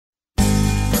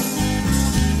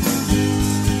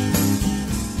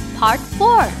Part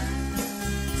 4，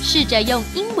 试着用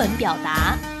英文表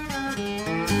达。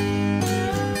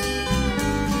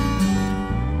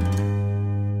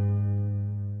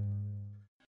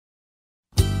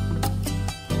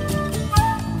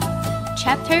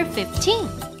Chapter 15，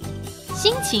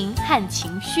 心情和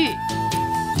情绪。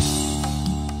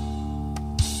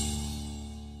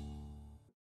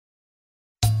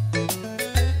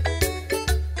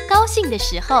高兴的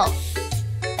时候。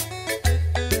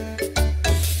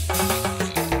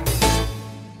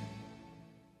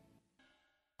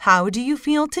How do you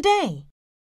feel today?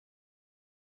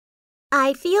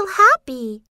 I feel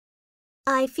happy.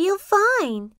 I feel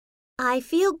fine. I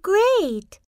feel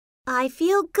great. I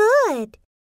feel good.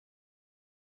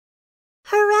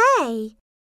 Hooray!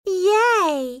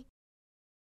 Yay!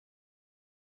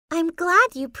 I'm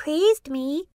glad you praised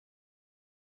me.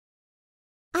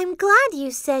 I'm glad you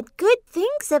said good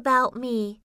things about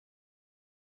me.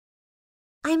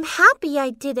 I'm happy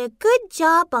I did a good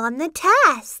job on the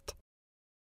test.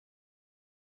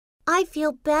 I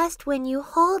feel best when you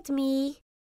hold me.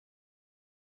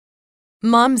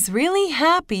 Mom's really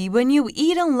happy when you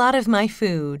eat a lot of my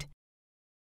food.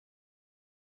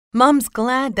 Mom's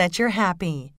glad that you're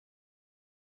happy.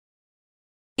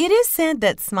 It is said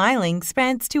that smiling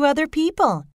spreads to other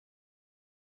people.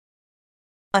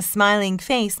 A smiling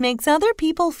face makes other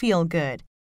people feel good.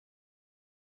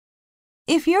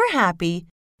 If you're happy,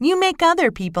 you make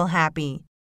other people happy.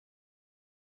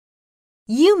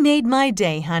 You made my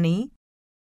day, honey.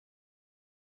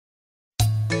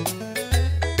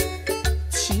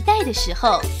 期待的时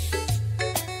候。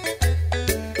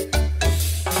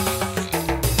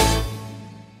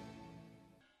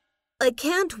I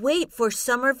can't wait for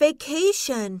summer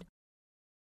vacation.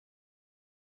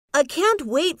 I can't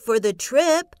wait for the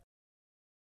trip.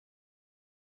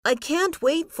 I can't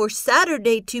wait for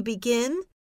Saturday to begin.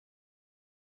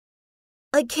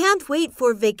 I can't wait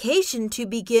for vacation to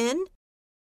begin.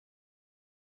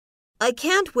 I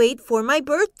can't wait for my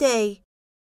birthday.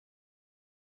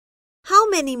 How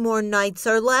many more nights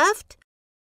are left?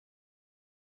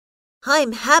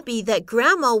 I'm happy that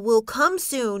Grandma will come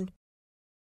soon.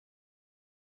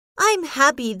 I'm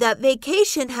happy that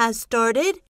vacation has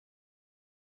started.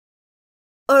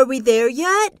 Are we there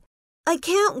yet? I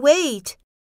can't wait.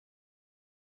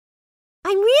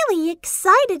 I'm really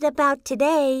excited about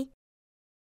today.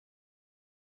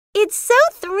 It's so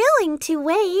thrilling to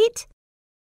wait.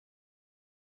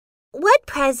 What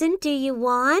present do you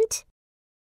want?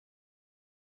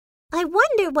 I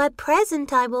wonder what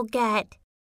present I will get.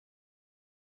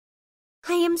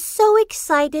 I am so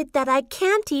excited that I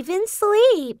can't even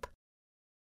sleep.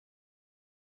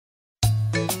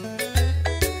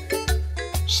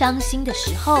 伤心的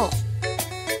时候。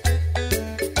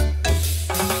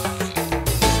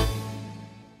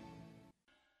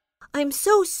I'm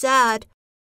so sad.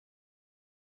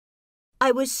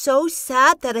 I was so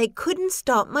sad that I couldn't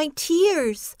stop my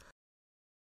tears.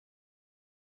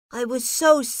 I was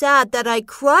so sad that I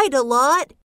cried a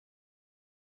lot.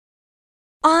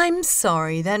 I'm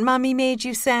sorry that Mommy made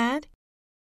you sad.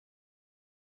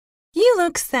 You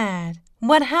look sad.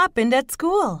 What happened at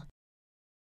school?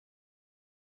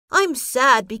 I'm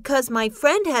sad because my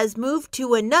friend has moved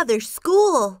to another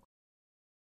school.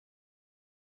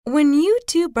 When you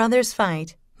two brothers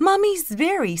fight, Mommy's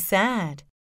very sad.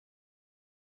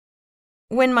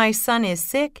 When my son is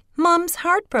sick, Mom's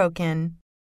heartbroken.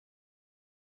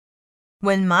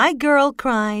 When my girl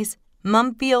cries,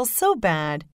 Mom feels so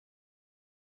bad.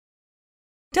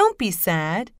 Don't be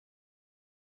sad.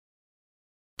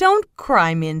 Don't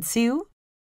cry, Minsu.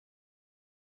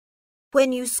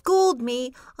 When you scold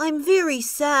me, I'm very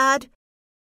sad.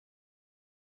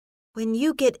 When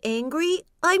you get angry,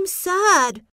 I'm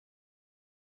sad.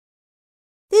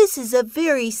 This is a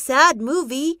very sad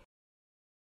movie.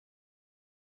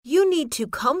 You need to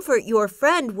comfort your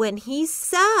friend when he's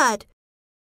sad.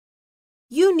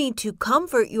 You need to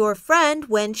comfort your friend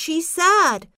when she's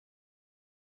sad.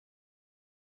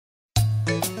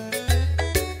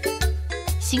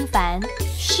 心烦、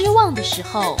失望的时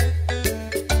候。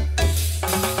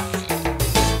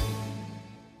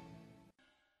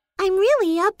I'm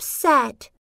really upset.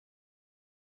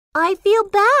 I feel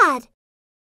bad.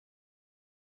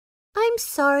 I'm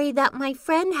sorry that my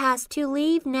friend has to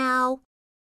leave now.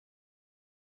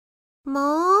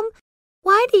 Mom,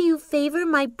 why do you favor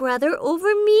my brother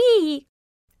over me?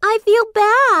 I feel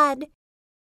bad.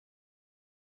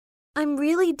 I'm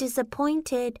really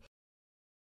disappointed.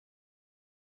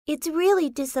 It's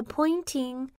really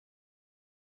disappointing.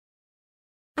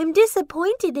 I'm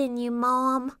disappointed in you,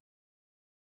 Mom.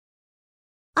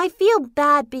 I feel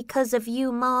bad because of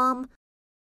you, Mom.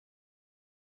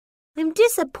 I'm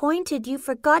disappointed you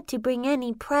forgot to bring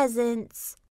any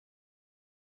presents.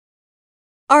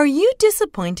 Are you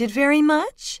disappointed very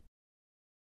much?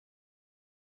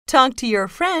 Talk to your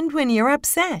friend when you're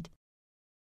upset.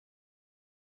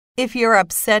 If you're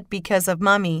upset because of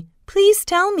Mommy, please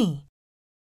tell me.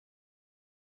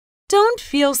 Don't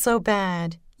feel so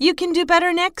bad. You can do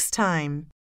better next time.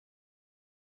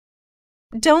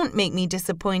 Don't make me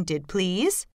disappointed,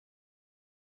 please.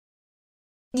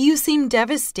 You seem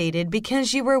devastated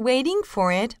because you were waiting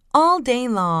for it all day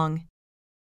long.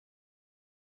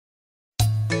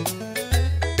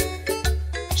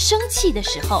 生气的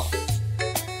时候，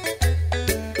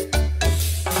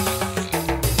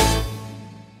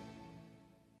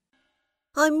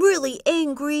 I'm really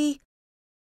angry.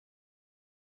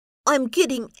 I'm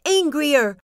getting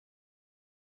angrier.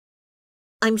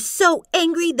 I'm so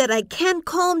angry that I can't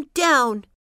calm down.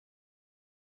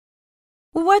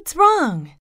 What's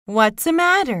wrong? What's the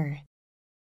matter?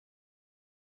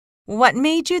 What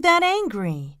made you that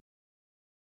angry?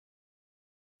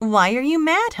 Why are you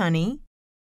mad, honey?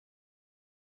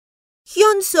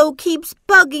 Hyunso keeps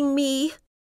bugging me.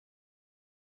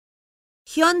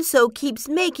 Hyunso keeps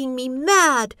making me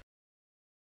mad.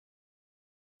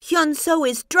 Hyunso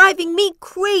is driving me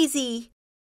crazy.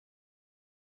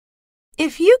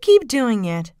 If you keep doing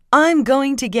it, I'm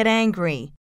going to get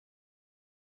angry.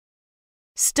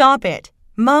 Stop it.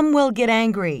 Mom will get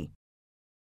angry.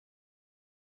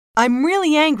 I'm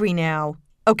really angry now,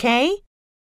 okay?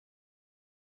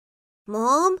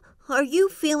 Mom, are you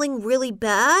feeling really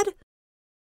bad?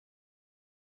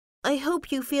 I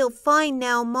hope you feel fine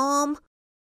now, Mom.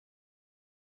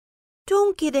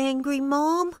 Don't get angry,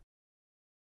 Mom.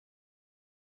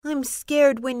 I'm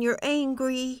scared when you're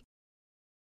angry.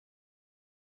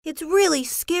 It's really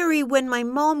scary when my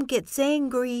mom gets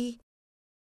angry.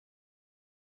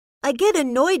 I get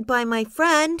annoyed by my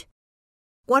friend.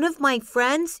 One of my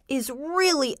friends is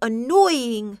really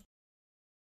annoying.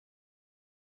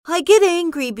 I get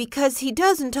angry because he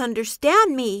doesn't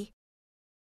understand me.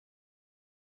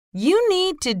 You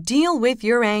need to deal with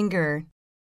your anger.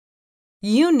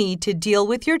 You need to deal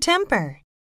with your temper.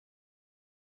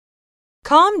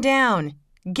 Calm down.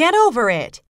 Get over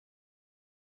it.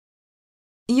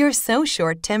 You're so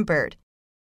short-tempered.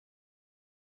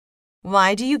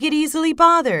 Why do you get easily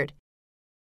bothered?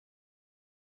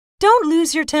 Don't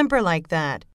lose your temper like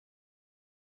that.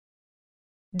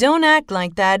 Don't act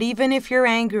like that even if you're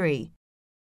angry.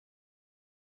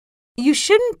 You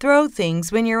shouldn't throw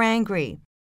things when you're angry.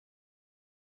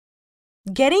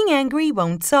 Getting angry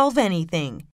won't solve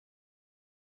anything.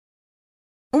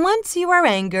 Once you are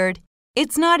angered,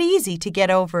 it's not easy to get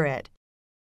over it.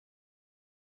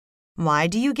 Why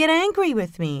do you get angry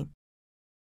with me?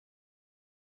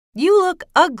 You look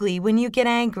ugly when you get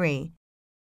angry.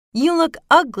 You look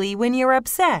ugly when you're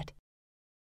upset.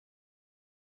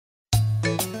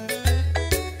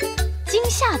 惊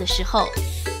吓的时候，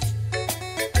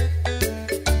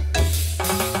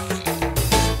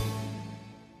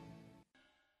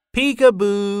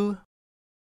 Peekaboo.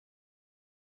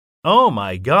 Oh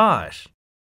my gosh.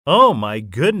 Oh my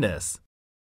goodness.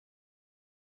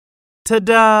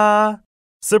 Ta-da!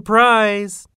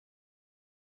 Surprise!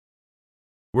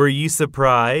 Were you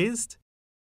surprised?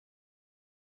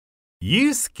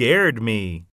 You scared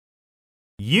me.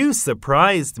 You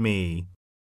surprised me.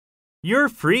 You're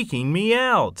freaking me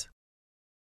out.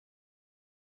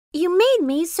 You made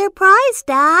me surprised,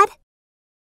 Dad.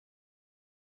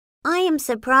 I am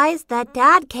surprised that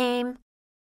Dad came.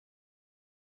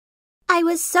 I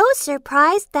was so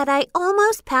surprised that I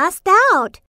almost passed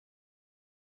out.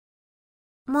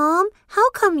 Mom, how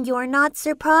come you're not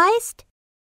surprised?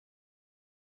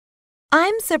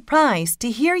 I'm surprised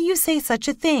to hear you say such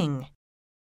a thing.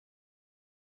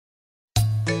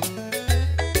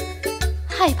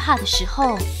 害怕的时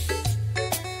候，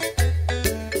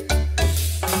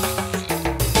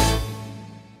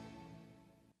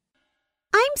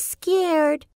 I'm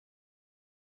scared.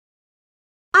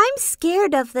 I'm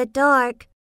scared of the dark.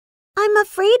 I'm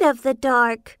afraid of the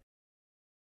dark.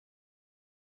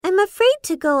 I'm afraid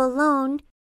to go alone.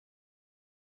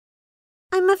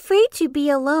 I'm afraid to be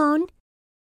alone.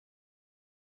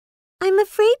 I'm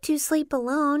afraid to sleep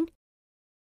alone.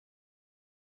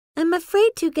 I'm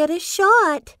afraid to get a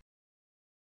shot.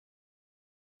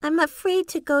 I'm afraid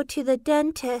to go to the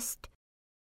dentist.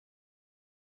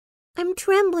 I'm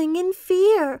trembling in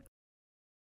fear.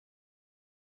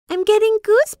 I'm getting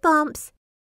goosebumps.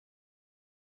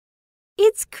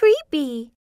 It's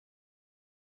creepy.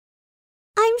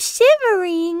 I'm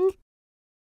shivering.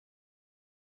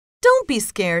 Don't be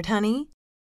scared, honey.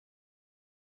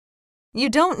 You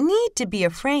don't need to be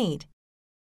afraid.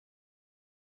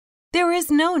 There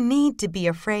is no need to be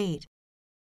afraid.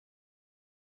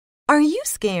 Are you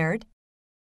scared?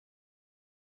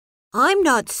 I'm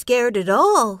not scared at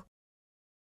all.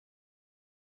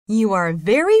 You are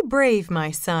very brave,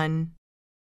 my son.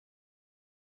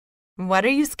 What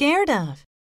are you scared of?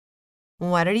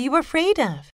 What are you afraid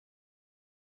of?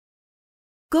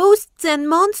 Ghosts and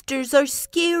monsters are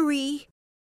scary.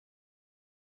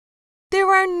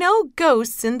 There are no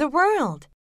ghosts in the world.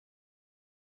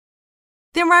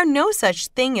 There are no such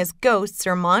thing as ghosts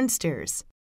or monsters.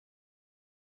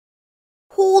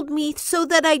 Hold me so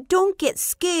that I don't get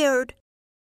scared.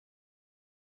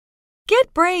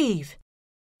 Get brave.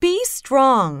 Be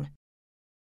strong.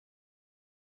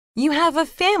 You have a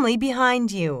family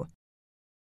behind you.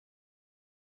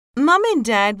 Mom and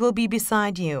Dad will be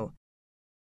beside you.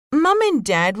 Mom and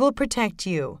Dad will protect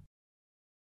you.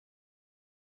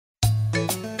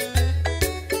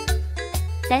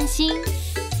 担心、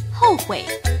后悔。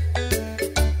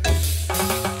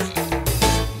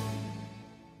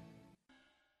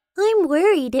I'm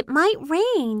worried it might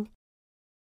rain.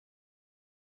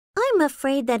 I'm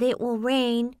afraid that it will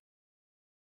rain.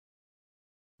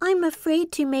 I'm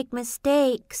afraid to make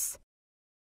mistakes.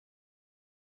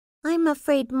 I'm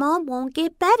afraid Mom won't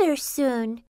get better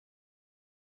soon.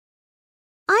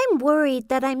 I'm worried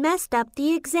that I messed up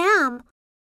the exam.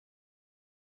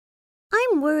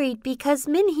 I'm worried because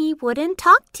Minhee wouldn't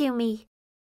talk to me.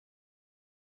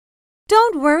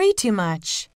 Don't worry too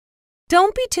much.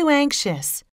 Don't be too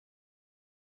anxious.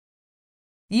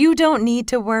 You don't need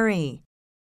to worry.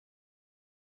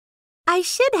 I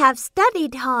should have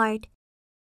studied hard.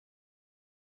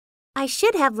 I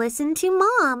should have listened to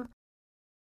Mom.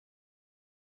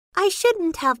 I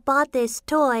shouldn't have bought this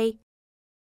toy.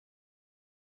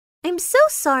 I'm so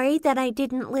sorry that I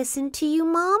didn't listen to you,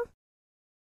 Mom.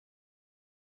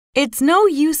 It's no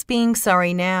use being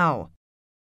sorry now.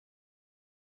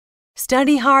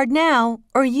 Study hard now,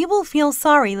 or you will feel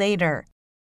sorry later.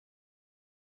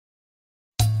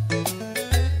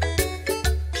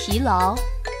 疲劳、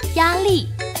压力。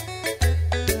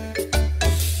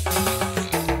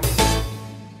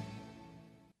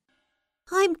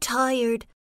I'm tired.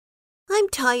 I'm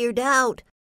tired out.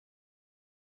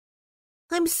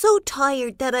 I'm so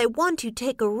tired that I want to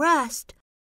take a rest.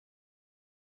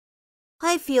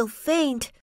 I feel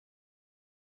faint.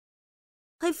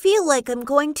 I feel like I'm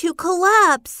going to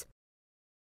collapse.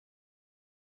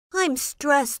 I'm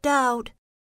stressed out.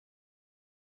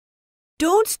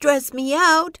 Don't stress me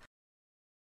out.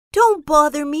 Don't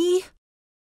bother me.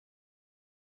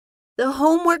 The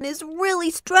homework is really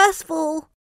stressful.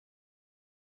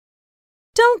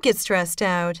 Don't get stressed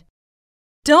out.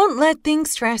 Don't let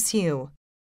things stress you.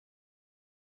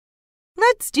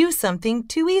 Let's do something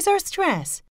to ease our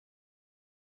stress.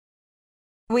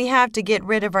 We have to get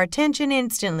rid of our tension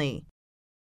instantly.